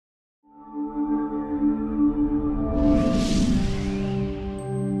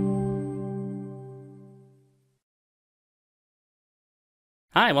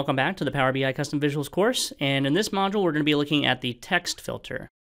Hi, welcome back to the Power BI Custom Visuals course, and in this module we're going to be looking at the text filter.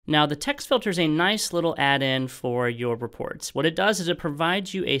 Now the text filter is a nice little add-in for your reports. What it does is it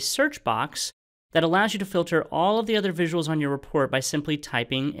provides you a search box that allows you to filter all of the other visuals on your report by simply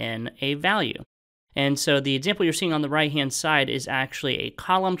typing in a value. And so the example you're seeing on the right-hand side is actually a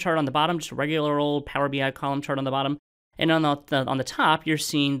column chart on the bottom, just a regular old Power BI column chart on the bottom. And on the top, you're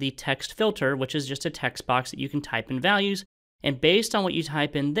seeing the text filter, which is just a text box that you can type in values. And based on what you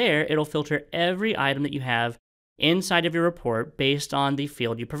type in there, it'll filter every item that you have inside of your report based on the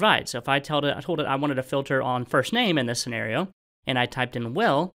field you provide. So if I told it I wanted to filter on first name in this scenario, and I typed in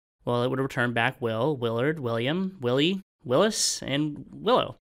Will, well, it would return back Will, Willard, William, Willie, Willis, and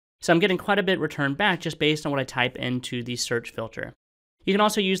Willow. So I'm getting quite a bit returned back just based on what I type into the search filter. You can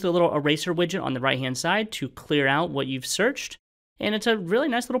also use the little eraser widget on the right-hand side to clear out what you've searched. And it's a really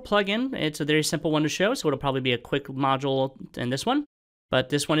nice little plugin. It's a very simple one to show, so it'll probably be a quick module in this one. But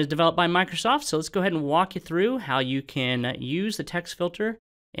this one is developed by Microsoft, so let's go ahead and walk you through how you can use the text filter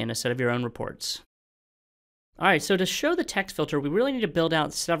in a set of your own reports. All right, so to show the text filter, we really need to build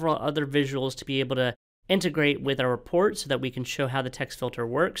out several other visuals to be able to integrate with our report so that we can show how the text filter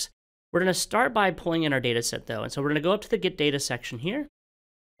works. We're going to start by pulling in our data set, though. And so we're going to go up to the Get Data section here.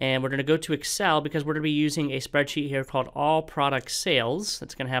 And we're going to go to Excel because we're going to be using a spreadsheet here called All Product Sales.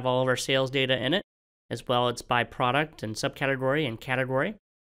 That's going to have all of our sales data in it, as well as by product and subcategory and category.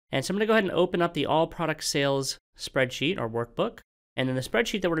 And so I'm going to go ahead and open up the All Product Sales spreadsheet or workbook. And then the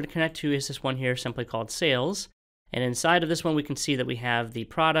spreadsheet that we're going to connect to is this one here, simply called Sales. And inside of this one, we can see that we have the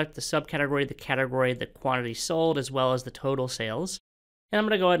product, the subcategory, the category, the quantity sold, as well as the total sales. And I'm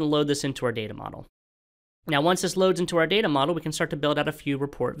going to go ahead and load this into our data model. Now, once this loads into our data model, we can start to build out a few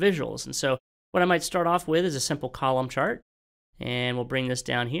report visuals. And so what I might start off with is a simple column chart. And we'll bring this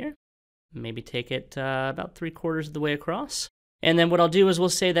down here. Maybe take it about 3/4 of the way across. And then what I'll do is we'll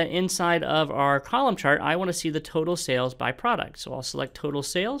say that inside of our column chart, I want to see the total sales by product. So I'll select total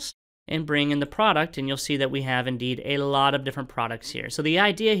sales and bring in the product. And you'll see that we have indeed a lot of different products here. So the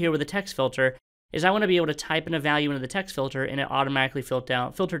idea here with the text filter is I want to be able to type in a value into the text filter and it automatically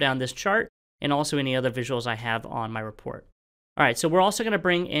filter down this chart and also any other visuals I have on my report. All right, so we're also going to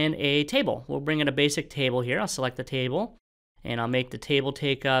bring in a table. We'll bring in a basic table here. I'll select the table, and I'll make the table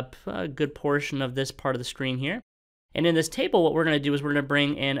take up a good portion of this part of the screen here. And in this table, what we're going to do is we're going to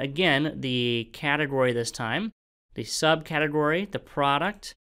bring in, again, the category this time, the subcategory, the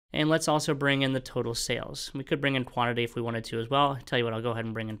product, and let's also bring in the total sales. We could bring in quantity if we wanted to as well. I'll tell you what, I'll go ahead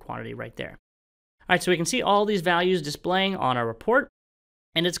and bring in quantity right there. All right, so we can see all these values displaying on our report.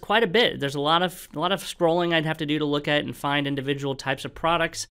 And it's quite a bit. There's a lot of scrolling I'd have to do to look at and find individual types of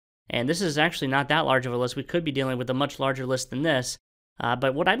products. And this is actually not that large of a list. We could be dealing with a much larger list than this.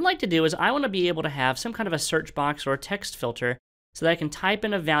 But what I'd like to do is I want to be able to have some kind of a search box or a text filter so that I can type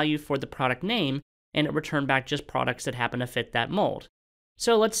in a value for the product name and it return back just products that happen to fit that mold.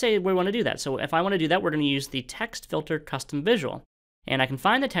 So let's say we want to do that. So if I want to do that, we're going to use the text filter custom visual. And I can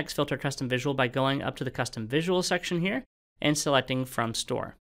find the text filter custom visual by going up to the custom visual section here and selecting from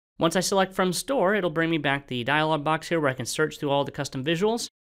store. Once I select from store, it'll bring me back the dialog box here where I can search through all the custom visuals,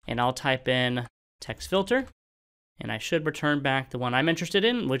 and I'll type in text filter, and I should return back the one I'm interested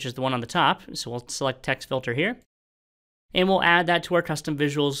in, which is the one on the top. So we'll select text filter here, and we'll add that to our custom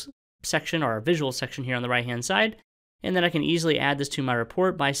visuals section or our visuals section here on the right-hand side, and then I can easily add this to my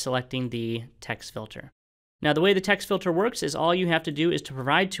report by selecting the text filter. Now, the way the text filter works is all you have to do is to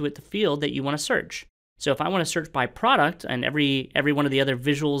provide to it the field that you want to search. So if I want to search by product and every one of the other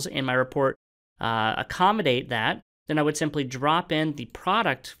visuals in my report accommodate that, then I would simply drop in the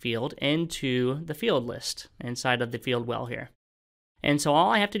product field into the field list inside of the field well here. And so all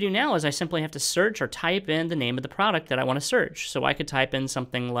I have to do now is I simply have to search or type in the name of the product that I want to search. So I could type in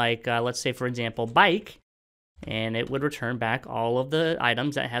something like, let's say, for example, bike, and it would return back all of the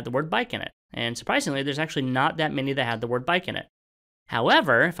items that had the word bike in it. And surprisingly, there's actually not that many that had the word bike in it.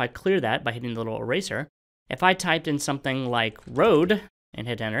 However, if I clear that by hitting the little eraser, if I typed in something like road and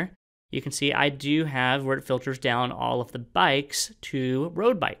hit enter, you can see I do have where it filters down all of the bikes to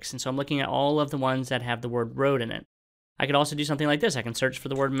road bikes. And so I'm looking at all of the ones that have the word road in it. I could also do something like this. I can search for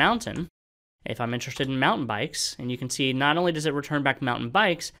the word mountain if I'm interested in mountain bikes. And you can see not only does it return back mountain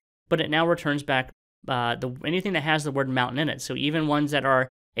bikes, but it now returns back anything that has the word mountain in it. So even ones that are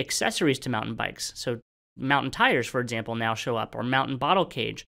accessories to mountain bikes. So mountain tires, for example, now show up, or mountain bottle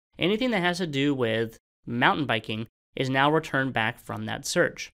cage. Anything that has to do with mountain biking is now returned back from that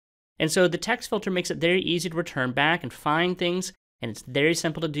search. And so the text filter makes it very easy to return back and find things, and it's very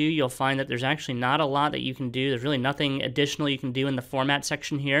simple to do. You'll find that there's actually not a lot that you can do. There's really nothing additional you can do in the format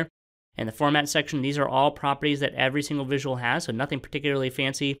section here. In the format section, these are all properties that every single visual has, so nothing particularly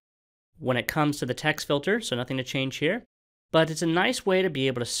fancy when it comes to the text filter, so nothing to change here. But it's a nice way to be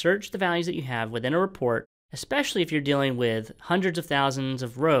able to search the values that you have within a report, especially if you're dealing with hundreds of thousands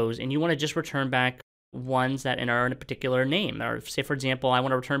of rows and you want to just return back ones that are in a particular name. Or say, for example, I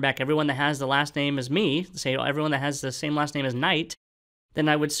want to return back everyone that has the last name as me, say everyone that has the same last name as Knight, then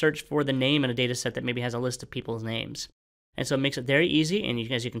I would search for the name in a data set that maybe has a list of people's names. And so it makes it very easy, and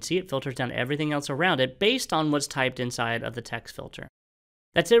as you can see, it filters down everything else around it based on what's typed inside of the text filter.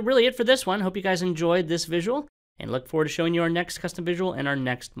 That's really it for this one. Hope you guys enjoyed this visual, and look forward to showing you our next custom visual in our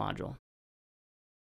next module.